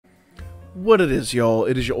What it is, y'all,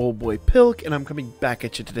 it is your old boy Pilk, and I'm coming back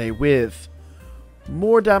at you today with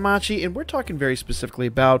more Danmachi, and we're talking very specifically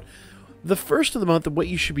about the first of the month and what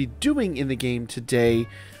you should be doing in the game today,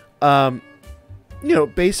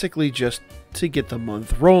 basically just to get the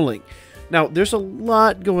month rolling. Now, there's a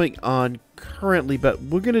lot going on currently, but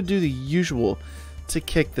we're going to do the usual to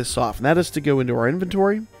kick this off, and that is to go into our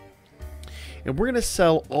inventory, and we're going to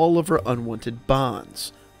sell all of our unwanted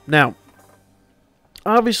bonds. Now,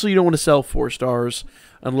 obviously, you don't want to sell 4 stars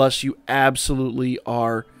unless you absolutely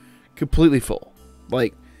are completely full.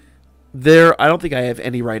 Like, I don't think I have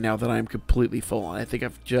any right now that I'm completely full on. I think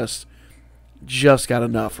I've just got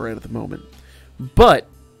enough right at the moment. But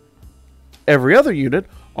every other unit,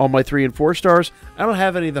 all my 3 and 4 stars, I don't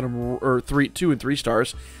have any that I'm, or 2 and 3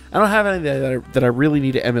 stars. I don't have any that I really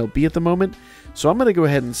need to MLB at the moment. So I'm going to go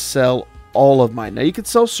ahead and sell all of mine. Now, you can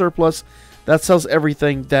sell surplus. That sells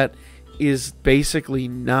everything that is basically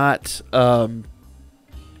not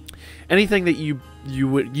anything that you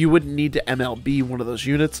wouldn't need to MLB one of those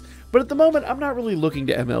units. But at the moment, I'm not really looking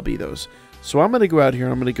to MLB those. So I'm going to go out here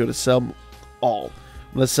and I'm going to go to sell all.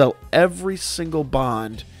 I'm going to sell every single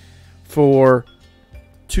bond for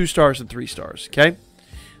 2 stars and 3 stars. Okay,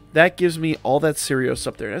 that gives me all that Sirius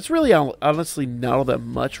up there. And it's really honestly not all that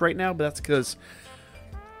much right now, but that's because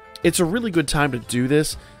it's a really good time to do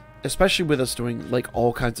this, especially with us doing like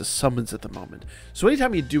all kinds of summons at the moment. So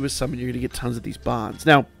anytime you do a summon, you're going to get tons of these bonds.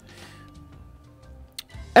 Now,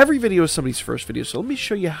 every video is somebody's first video, so let me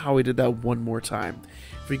show you how I did that one more time.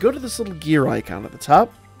 If we go to this little gear icon at the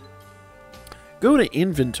top, go to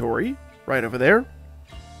inventory, right over there,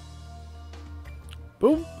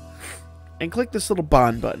 boom, and click this little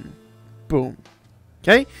bond button, boom.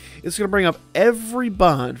 Okay, it's going to bring up every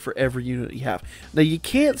bond for every unit you have. Now, you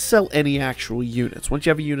can't sell any actual units. Once you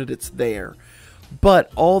have a unit, it's there.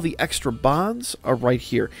 But all the extra bonds are right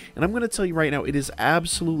here. And I'm going to tell you right now, it is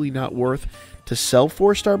absolutely not worth to sell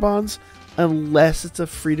 4-star bonds unless it's a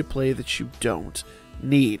free-to-play that you don't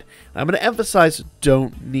need. And I'm going to emphasize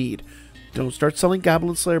don't need. Don't start selling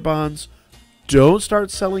Goblin Slayer bonds. Don't start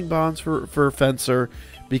selling bonds for Fencer,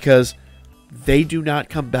 because they do not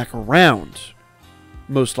come back around.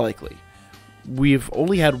 Most likely. We've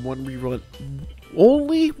only had one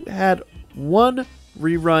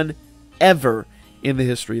rerun ever in the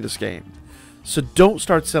history of this game. So don't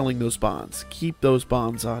start selling those bonds. Keep those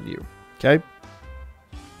bonds on you. Okay?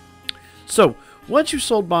 So, once you've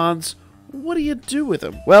sold bonds, what do you do with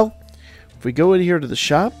them? Well, if we go in here to the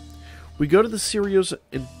shop, we go to the Sirius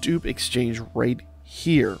and Dupe Exchange right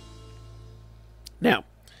here. Now,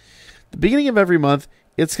 the beginning of every month,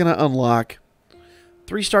 it's going to unlock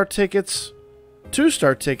 3-star tickets,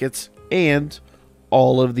 2-star tickets, and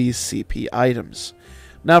all of these CP items.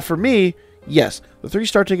 Now, for me, yes, the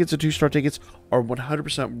 3-star tickets and 2-star tickets are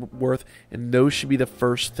 100% worth, and those should be the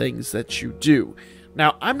first things that you do.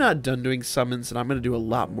 Now, I'm not done doing summons, and I'm going to do a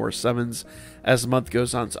lot more summons as the month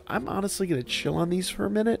goes on, so I'm honestly going to chill on these for a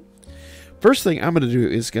minute. First thing I'm going to do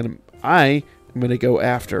is I am going to go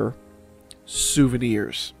after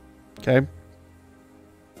souvenirs. Okay?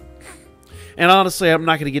 And honestly, I'm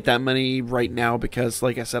not going to get that many right now because,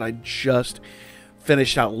 like I said, I just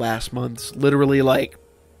finished out last month's, literally like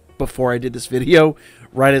before I did this video,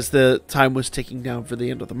 right as the time was ticking down for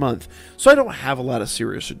the end of the month. So I don't have a lot of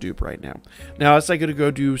Sirius or Dupe right now. Now, as I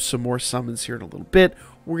go do some more summons here in a little bit,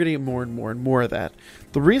 we're going to get more and more and more of that.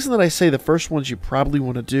 The reason that I say the first ones you probably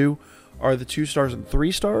want to do are the 2 stars and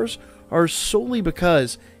 3 stars are solely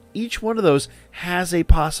because each one of those has a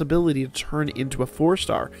possibility to turn into a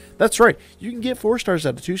 4-star. That's right. You can get 4 stars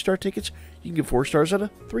out of 2-star tickets. You can get 4 stars out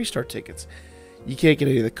of 3-star tickets. You can't get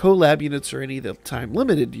any of the collab units or any of the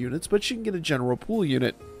time-limited units, but you can get a general pool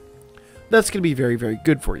unit. That's going to be very, very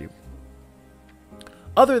good for you.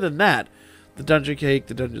 Other than that, the dungeon cake,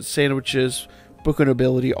 the dungeon sandwiches, book of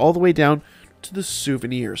nobility, all the way down to the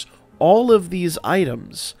souvenirs. All of these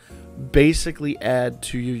items basically add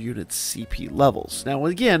to your unit's CP levels. Now,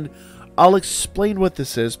 again, I'll explain what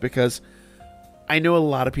this is because I know a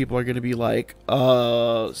lot of people are going to be like,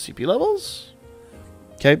 CP levels?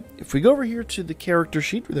 Okay, if we go over here to the character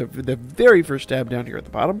sheet, the very first tab down here at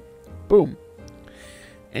the bottom, boom,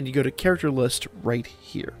 and you go to character list right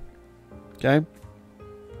here. Okay?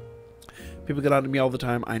 People get on to me all the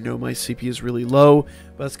time. I know my CP is really low,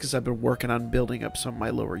 but that's because I've been working on building up some of my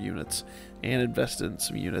lower units and invested in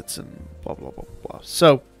some units and blah, blah, blah, blah.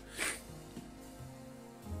 So,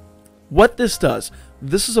 what this does,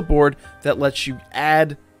 this is a board that lets you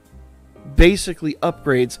add basically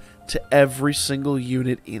upgrades to every single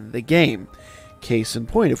unit in the game. Case in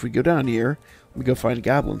point, if we go down here, we go find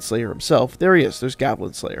Goblin Slayer himself. There he is. There's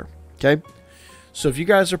Goblin Slayer. Okay? So if you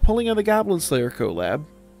guys are pulling on the Goblin Slayer collab,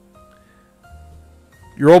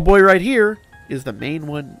 your old boy right here is the main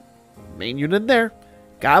unit in there.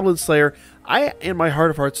 Goblin Slayer. I, in my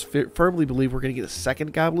heart of hearts, firmly believe we're going to get a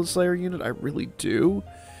second Goblin Slayer unit. I really do.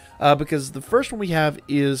 Because the first one we have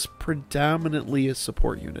is predominantly a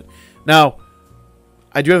support unit. Now,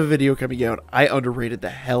 I do have a video coming out. I underrated the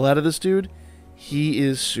hell out of this dude. He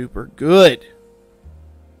is super good.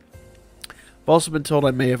 I've also been told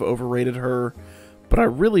I may have overrated her, but I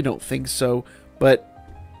really don't think so. But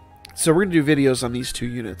so we're going to do videos on these two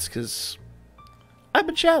units because I've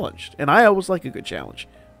been challenged, and I always like a good challenge.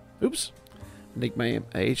 Oops. Nick my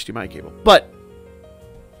HDMI cable. But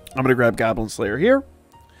I'm going to grab Goblin Slayer here.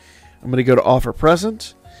 I'm going to go to Offer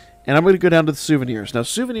Present, and I'm going to go down to the Souvenirs. Now,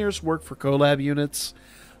 Souvenirs work for collab units.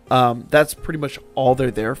 That's pretty much all they're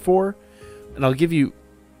there for. And I'll give you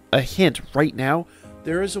a hint right now.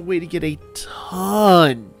 There is a way to get a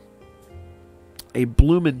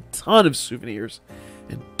bloomin' ton of Souvenirs.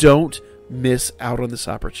 And don't miss out on this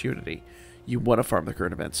opportunity. You want to farm the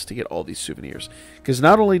current events to get all these Souvenirs. Because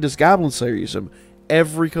not only does Goblin Slayer use them,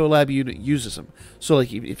 every collab unit uses them. So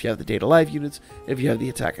like if you have the Data Live units, if you have the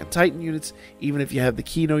Attack on Titan units, even if you have the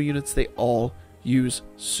Kino units, they all use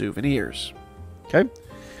Souvenirs. Okay?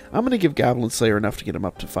 I'm going to give Goblin Slayer enough to get him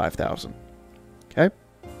up to 5,000. Okay?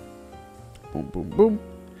 Boom, boom, boom.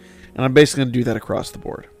 And I'm basically going to do that across the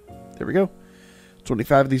board. There we go.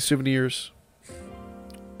 25 of these Souvenirs.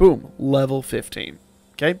 Boom. Level 15.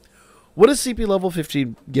 Okay? What does CP level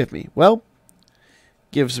 15 give me? Well,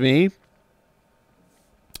 gives me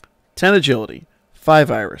 10 agility,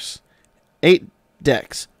 5 iris, 8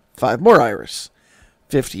 dex, 5 more iris,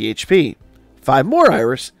 50 HP, 5 more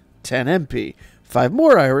iris, 10 MP, 5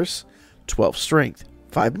 more iris, 12 strength,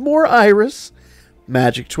 5 more iris,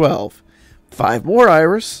 magic 12, 5 more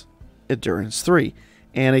iris, endurance 3,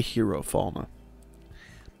 and a hero Falna.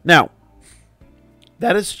 Now,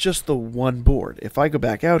 that is just the one board. If I go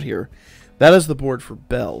back out here, that is the board for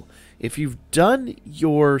Bell. If you've done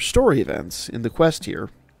your story events in the quest here,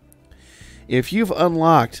 if you've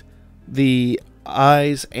unlocked the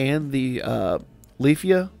Eyes and the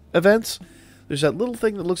Leafia events, there's that little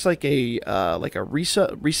thing that looks like a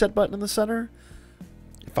reset button in the center.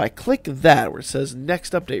 If I click that, where it says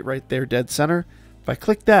next update right there, dead center, if I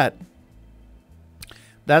click that,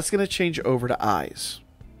 that's going to change over to Eyes.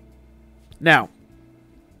 Now,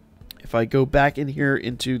 if I go back in here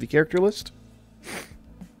into the character list,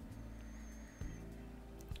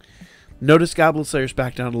 notice Goblin Slayer's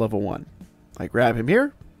back down to level 1. I grab him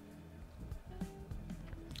here,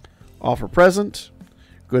 offer present,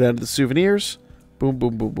 go down to the Souvenirs, boom,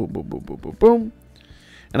 boom, boom, boom, boom, boom, boom, boom, boom.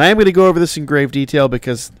 And I am going to go over this in grave detail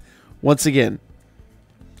because, once again,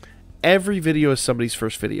 every video is somebody's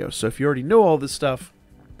first video. So if you already know all this stuff,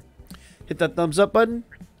 hit that thumbs up button.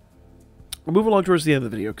 We'll move along towards the end of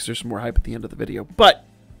the video because there's some more hype at the end of the video. But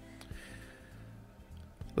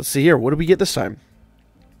let's see here. What do we get this time?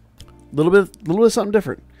 A little bit of something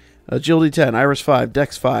different. Agility 10, Iris 5,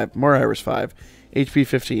 Dex 5, more Iris 5, HP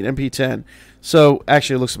 15, MP 10. So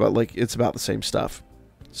actually, it looks about like it's about the same stuff.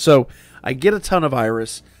 So I get a ton of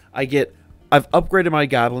Iris. I've upgraded my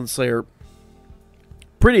Goblin Slayer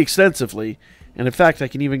pretty extensively, and in fact, I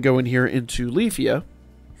can even go in here into Leafia.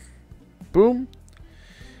 Boom.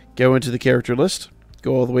 Go into the character list.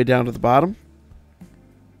 Go all the way down to the bottom.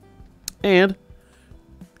 And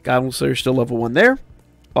Goblin Slayer still level 1 there.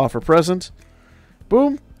 Offer present.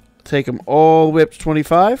 Boom. Take them all the way up to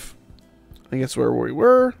 25. I think that's where we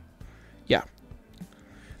were. Yeah.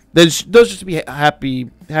 Those just to be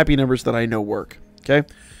happy numbers that I know work. Okay.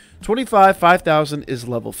 25, 5,000 is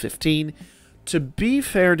level 15. To be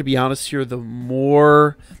fair, to be honest here,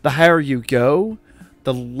 the higher you go,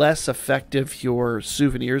 the less effective your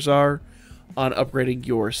Souvenirs are on upgrading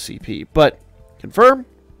your CP. But, confirm.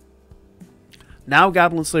 Now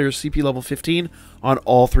Goblin Slayer is CP level 15 on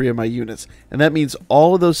all 3 of my units. And that means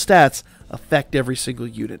all of those stats affect every single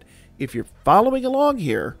unit. If you're following along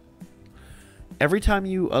here, every time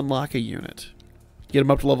you unlock a unit, get them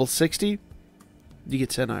up to level 60, you get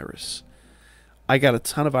 10 Iris. I got a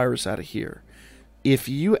ton of Iris out of here. If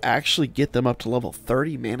you actually get them up to level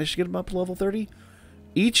 30, manage to get them up to level 30,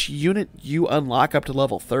 each unit you unlock up to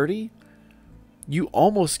level 30, you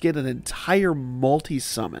almost get an entire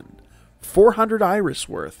multi-summon. 400 Iris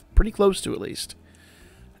worth, pretty close to at least,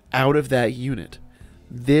 out of that unit.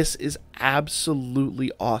 This is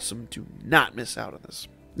absolutely awesome. Do not miss out on this.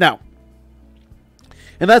 Now,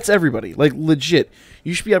 and that's everybody. Like, legit.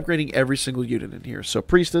 You should be upgrading every single unit in here. So,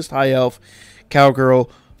 Priestess, High Elf,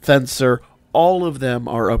 Cowgirl, Fencer, all of them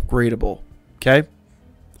are upgradable. Okay?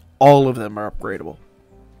 All of them are upgradable.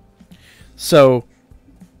 So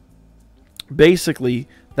basically,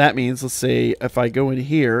 that means, let's say, if I go in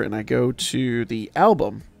here and I go to the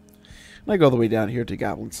album, and I go all the way down here to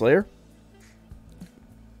Goblin Slayer,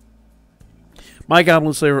 my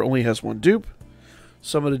Goblin Slayer only has one dupe,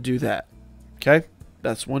 so I'm going to do that. Okay?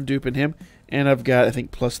 That's one dupe in him, and I've got, I think,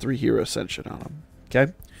 +3 Hero Ascension on him.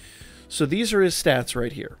 Okay? So these are his stats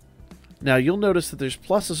right here. Now, you'll notice that there's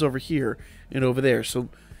pluses over here and over there. So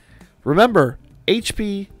remember,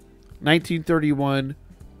 HP, 1931,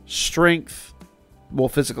 strength, well,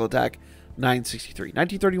 physical attack, 963.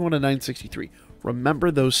 1931 and 963. Remember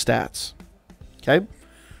those stats. Okay?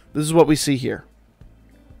 This is what we see here.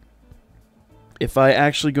 If I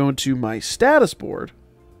actually go into my status board,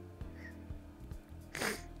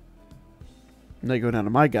 and I go down to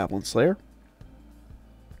my Goblin Slayer,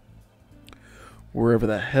 wherever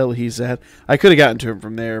the hell he's at. I could have gotten to him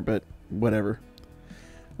from there, but whatever.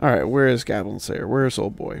 Alright, where is Goblin Slayer? Where's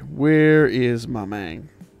old boy? Where is my man?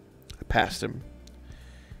 I passed him.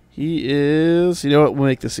 He is... You know what? We'll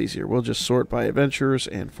make this easier. We'll just sort by adventures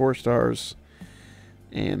and 4 stars.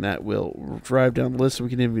 And that will drive down the list. We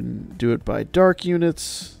can even do it by dark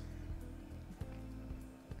units.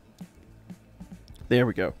 There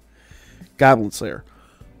we go. Goblin Slayer.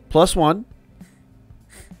 +1.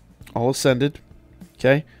 All ascended.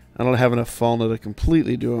 Okay. I don't have enough Fauna to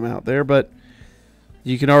completely do him out there, but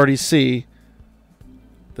you can already see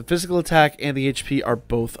the physical attack and the HP are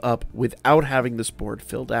both up without having this board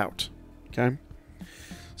filled out. Okay.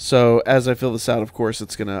 So as I fill this out, of course,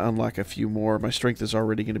 it's going to unlock a few more. My strength is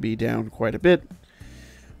already going to be down quite a bit.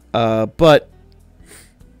 But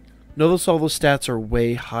notice all those stats are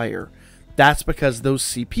way higher. That's because those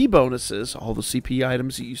CP bonuses, all the CP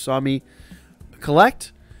items that you saw me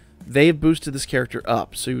collect, they've boosted this character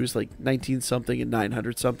up. So he was like 19-something and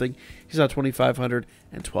 900-something. He's now 2,500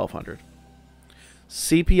 and 1,200.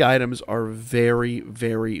 CP items are very,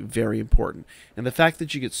 very, very important. And the fact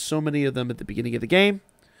that you get so many of them at the beginning of the game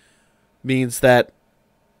means that,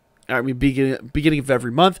 I mean, beginning of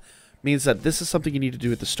every month, means that this is something you need to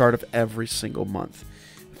do at the start of every single month.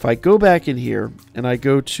 If I go back in here and I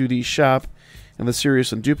go to the shop and the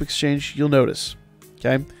Serious and Dupe Exchange, you'll notice,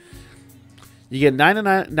 okay, you get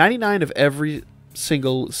 99 of every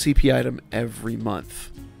single CP item every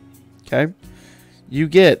month. Okay, you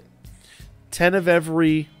get 10 of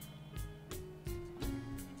every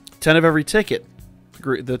ticket,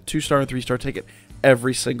 the 2-star and 3-star ticket,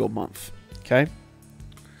 every single month. Okay,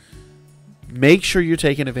 make sure you're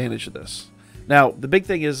taking advantage of this. Now, the big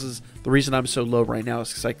thing is the reason I'm so low right now is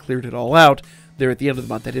because I cleared it all out there at the end of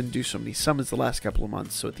the month. I didn't do so many summons the last couple of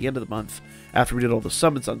months, so at the end of the month, after we did all the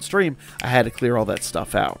summons on stream, I had to clear all that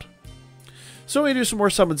stuff out. So when we do some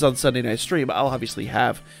more summons on Sunday night stream, I'll obviously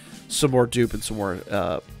have some more dupe and some more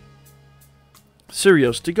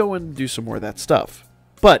Sirios to go and do some more of that stuff.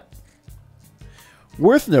 But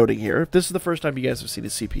worth noting here, if this is the first time you guys have seen a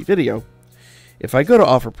CP video, if I go to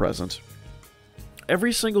offer present,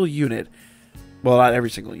 every single unit, well, not every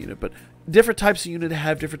single unit, but different types of unit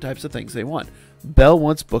have different types of things they want. Belle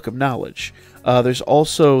wants Book of Knowledge. There's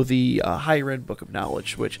also the higher end Book of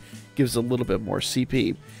Knowledge, which gives a little bit more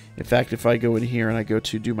CP. In fact, if I go in here and I go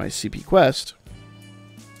to do my CP quest,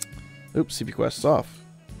 oops, CP quest is off.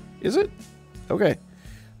 Is it? Okay.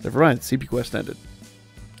 Never mind. CP quest ended.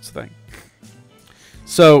 It's the thing.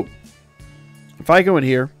 So, if I go in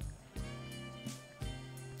here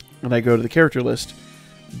and I go to the character list,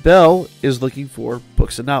 Belle is looking for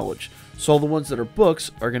Books of Knowledge. So all the ones that are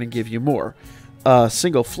books are going to give you more.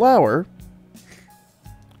 Single flower,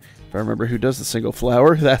 if I remember who does the single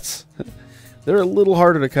flower, that's they're a little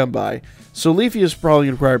harder to come by. So Leafy is probably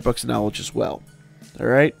going to require Books of Knowledge as well.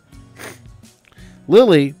 Alright?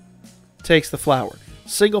 Lily takes the flower.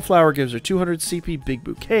 Single flower gives her 200 CP. Big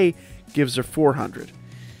Bouquet gives her 400.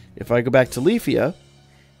 If I go back to Leafia,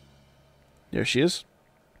 there she is.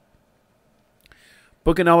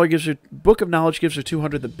 Book of Knowledge gives her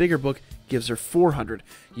 200. The bigger book gives her 400.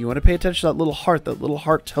 You want to pay attention to that little heart. That little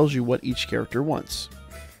heart tells you what each character wants.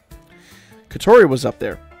 Katori was up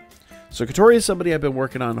there. So Katori is somebody I've been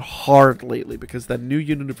working on hard lately because that new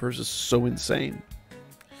unit of hers is so insane.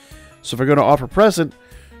 So if I go to offer present,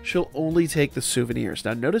 she'll only take the souvenirs.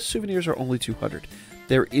 Now notice souvenirs are only 200.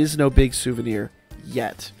 There is no big souvenir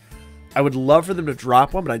yet. I would love for them to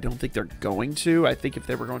drop one, but I don't think they're going to. I think if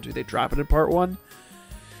they were going to, they'd drop it in part 1.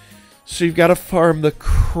 So you've got to farm the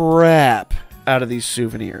crap out of these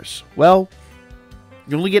souvenirs. Well,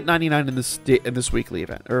 you only get 99 in this weekly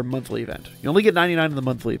event, or monthly event. You only get 99 in the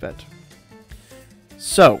monthly event.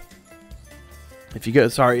 So, if you go,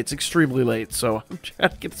 sorry, it's extremely late, so I'm trying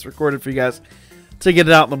to get this recorded for you guys to get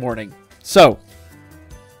it out in the morning. So,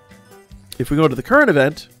 If we go to the current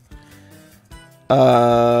event,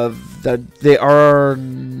 that they are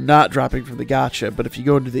not dropping from the gacha. But if you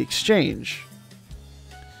go into the exchange,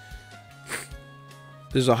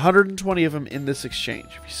 there's 120 of them in this exchange.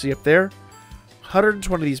 If you see up there,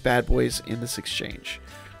 120 of these bad boys in this exchange.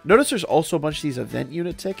 Notice there's also a bunch of these event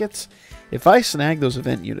unit tickets. If I snag those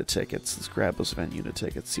event unit tickets, let's grab those event unit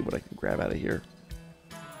tickets, see what I can grab out of here.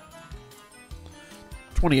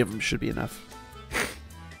 20 of them should be enough.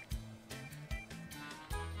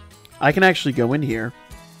 I can actually go in here,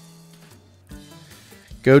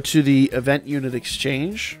 go to the event unit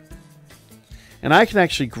exchange, and I can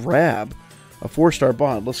actually grab a 4-star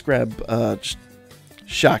bond. Let's grab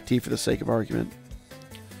Shock T for the sake of argument.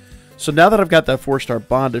 So now that I've got that 4-star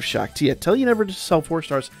bond of Shock T, I tell you never to sell 4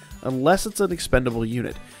 stars unless it's an expendable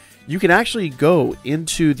unit. You can actually go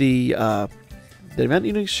into the event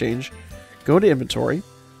unit exchange, go into inventory,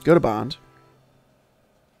 go to bond.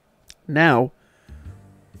 Now,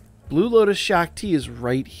 Blue Lotus Shock T is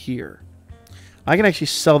right here. I can actually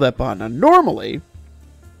sell that bond. Now, normally,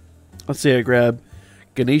 let's say I grab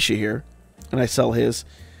Ganesha here, and I sell his.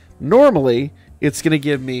 Normally, it's going to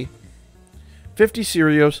give me 50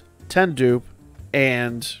 Serios, 10 dupe,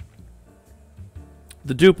 and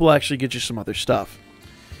the dupe will actually get you some other stuff.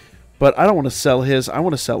 But I don't want to sell his. I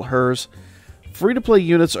want to sell hers. Free-to-play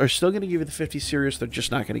units are still going to give you the 50 Serios. They're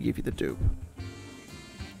just not going to give you the dupe.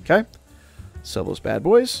 Okay? Sell those bad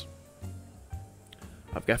boys.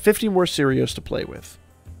 I've got 50 more Serios to play with.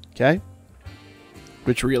 Okay?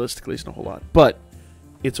 Which realistically isn't a whole lot. But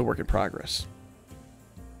it's a work in progress.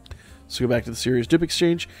 Let's go back to the Serios dupe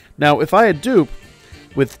exchange. Now, if I had dupe,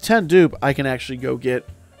 with 10 dupe, I can actually go get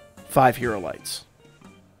 5 Hero Lights.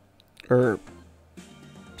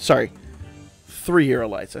 Sorry, 3 Hero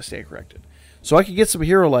Lights, I stand corrected. So I could get some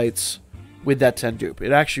Hero Lights with that 10 dupe.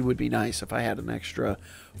 It actually would be nice if I had an extra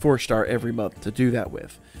 4-star every month to do that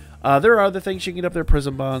with. There are other things you can get up there,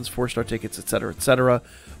 Prism Bonds, 4-star tickets, etc., etc.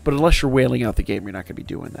 But unless you're whaling out the game, you're not going to be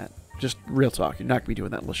doing that. Just real talk, you're not going to be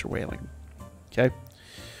doing that unless you're whaling. Okay?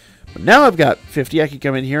 But now I've got 50, I can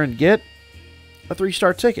come in here and get a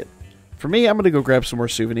 3-star ticket. For me, I'm going to go grab some more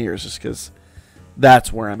souvenirs just because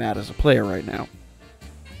that's where I'm at as a player right now.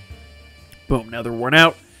 Boom, now they're worn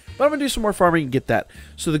out. But I'm going to do some more farming and get that.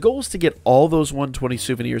 So the goal is to get all those 120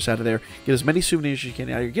 souvenirs out of there. Get as many souvenirs as you can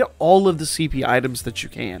out of here. Get all of the CP items that you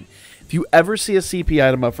can. If you ever see a CP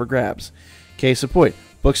item up for grabs, case in point,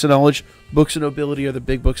 Books of Knowledge, Books of Nobility are the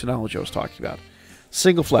big Books of Knowledge I was talking about.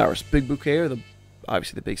 Single Flowers, Big Bouquet are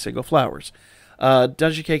obviously the big single flowers.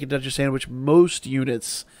 Dungeon Cake and Dungeon Sandwich, most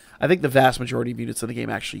units, I think the vast majority of units in the game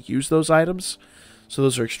actually use those items. So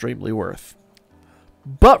those are extremely worth.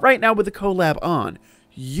 But right now with the collab on,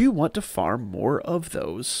 you want to farm more of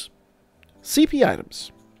those CP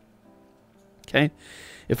items. Okay?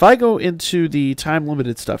 If I go into the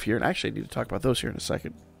time-limited stuff here, and actually I need to talk about those here in a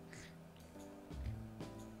second.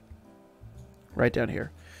 Right down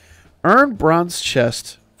here. Earn Bronze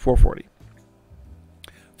Chest 440.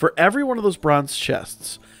 For every one of those bronze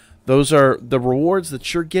chests, those are the rewards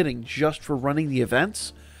that you're getting just for running the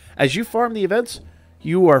events. As you farm the events,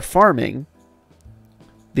 you are farming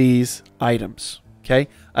these items. Okay?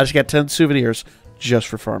 I just got 10 souvenirs just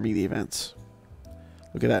for farming the events.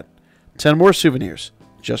 Look at that. 10 more souvenirs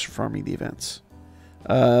just for farming the events.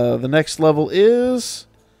 The next level is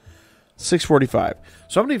 645.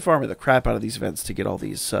 So I'm going to be farming the crap out of these events to get all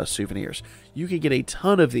these souvenirs. You can get a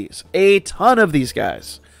ton of these. A ton of these,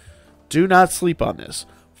 guys. Do not sleep on this.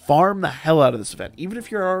 Farm the hell out of this event. Even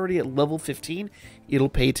if you're already at level 15, it'll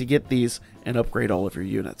pay to get these and upgrade all of your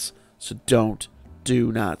units. So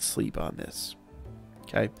do not sleep on this.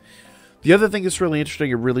 Okay. The other thing that's really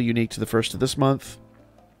interesting and really unique to the first of this month,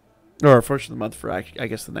 or first of the month for I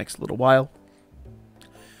guess the next little while.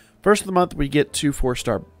 First of the month, we get 2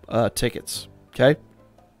 4-star tickets. Okay.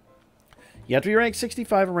 You have to be ranked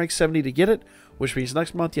 65 and rank 70 to get it, which means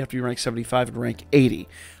next month you have to be ranked 75 and rank 80.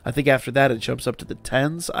 I think after that it jumps up to the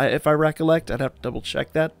 10s, if I recollect. I'd have to double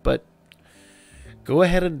check that, but go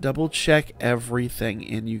ahead and double check everything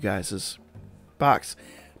in you guys' box.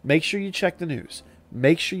 Make sure you check the news.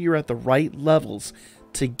 Make sure you're at the right levels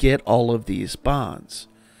to get all of these bonds.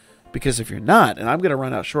 Because if you're not, and I'm going to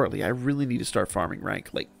run out shortly, I really need to start farming rank,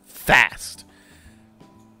 like, fast.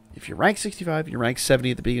 If you're rank 65, you're rank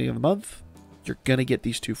 70 at the beginning of the month, you're going to get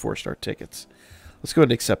these 2 4-star tickets. Let's go ahead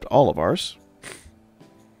and accept all of ours.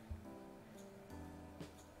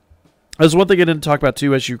 There's one thing I didn't talk about,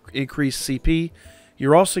 too. As you increase CP,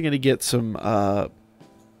 you're also going to get some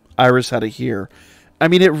Iris out of here. I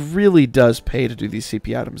mean, it really does pay to do these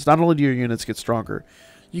CP items. Not only do your units get stronger,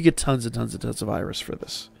 you get tons and tons and tons of Iris for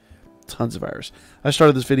this. tons of Iris. I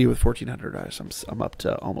started this video with 1,400 Iris. I'm up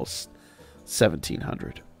to almost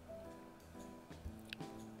 1,700.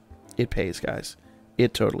 It pays, guys.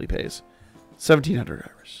 It totally pays.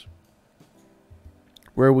 1,700 Iris.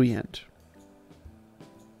 Where we end?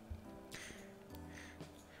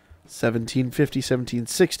 1,750,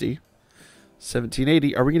 1,760,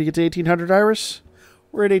 1,780. Are we going to get to 1,800 Iris?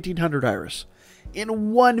 We're at 1,800 Iris.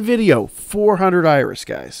 In one video, 400 Iris,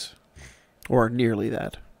 guys. Or nearly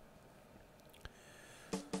that.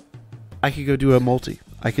 I could go do a multi.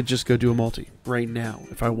 I could just go do a multi right now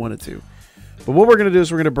if I wanted to. But what we're going to do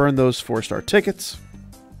is we're going to burn those 4-star tickets.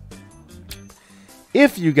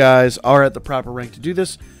 If you guys are at the proper rank to do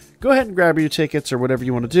this, go ahead and grab your tickets or whatever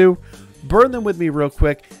you want to do. Burn them with me real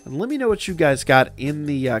quick, and let me know what you guys got in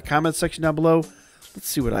the comment section down below. Let's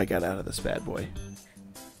see what I got out of this bad boy.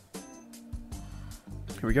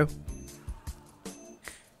 Here we go.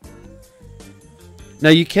 Now,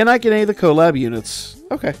 you cannot get any of the collab units.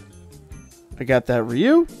 Okay. I got that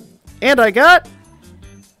Ryu, and I got...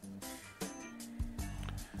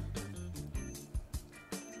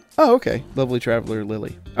 Oh, okay. Lovely Traveler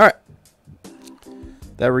Lily. All right.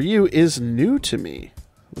 That Ryu is new to me.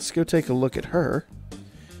 Let's go take a look at her.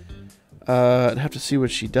 I'd have to see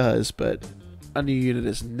what she does, but a new unit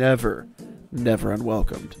is never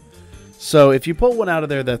unwelcomed. So if you pull one out of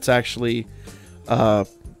there that's actually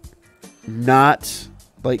not,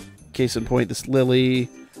 like, case in point, this Lily.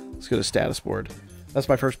 Let's go to status board. That's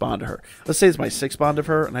my first bond to her. Let's say it's my 6th bond of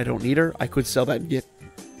her, and I don't need her. I could sell that and get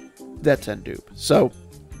that 10 dupe. So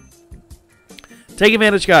take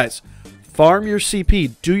advantage, guys. Farm your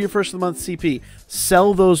CP. Do your first of the month CP.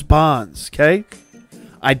 Sell those bonds, okay?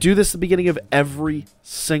 I do this at the beginning of every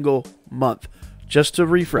single month. Just to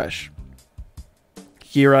refresh.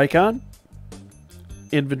 Gear icon.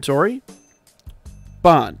 Inventory.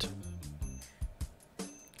 Bond.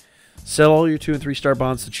 Sell all your 2- and 3-star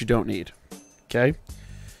bonds that you don't need. Okay?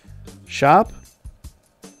 Shop.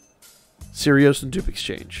 Serios and dupe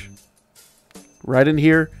exchange. Right in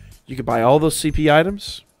here, you can buy all those CP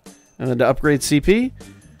items. And then to upgrade CP,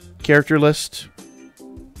 character list,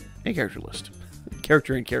 and character list.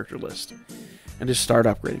 Character and character list. And just start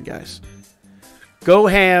upgrading, guys. Go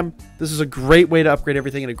ham. This is a great way to upgrade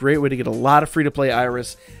everything and a great way to get a lot of free-to-play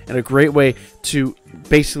Iris and a great way to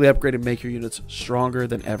basically upgrade and make your units stronger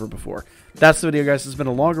than ever before. That's the video, guys. It's been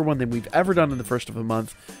a longer one than we've ever done in the first of the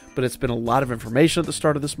month, but it's been a lot of information at the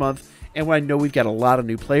start of this month, and I know we've got a lot of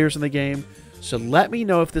new players in the game, so let me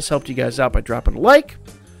know if this helped you guys out by dropping a like.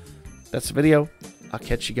 That's the video. I'll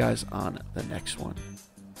catch you guys on the next one.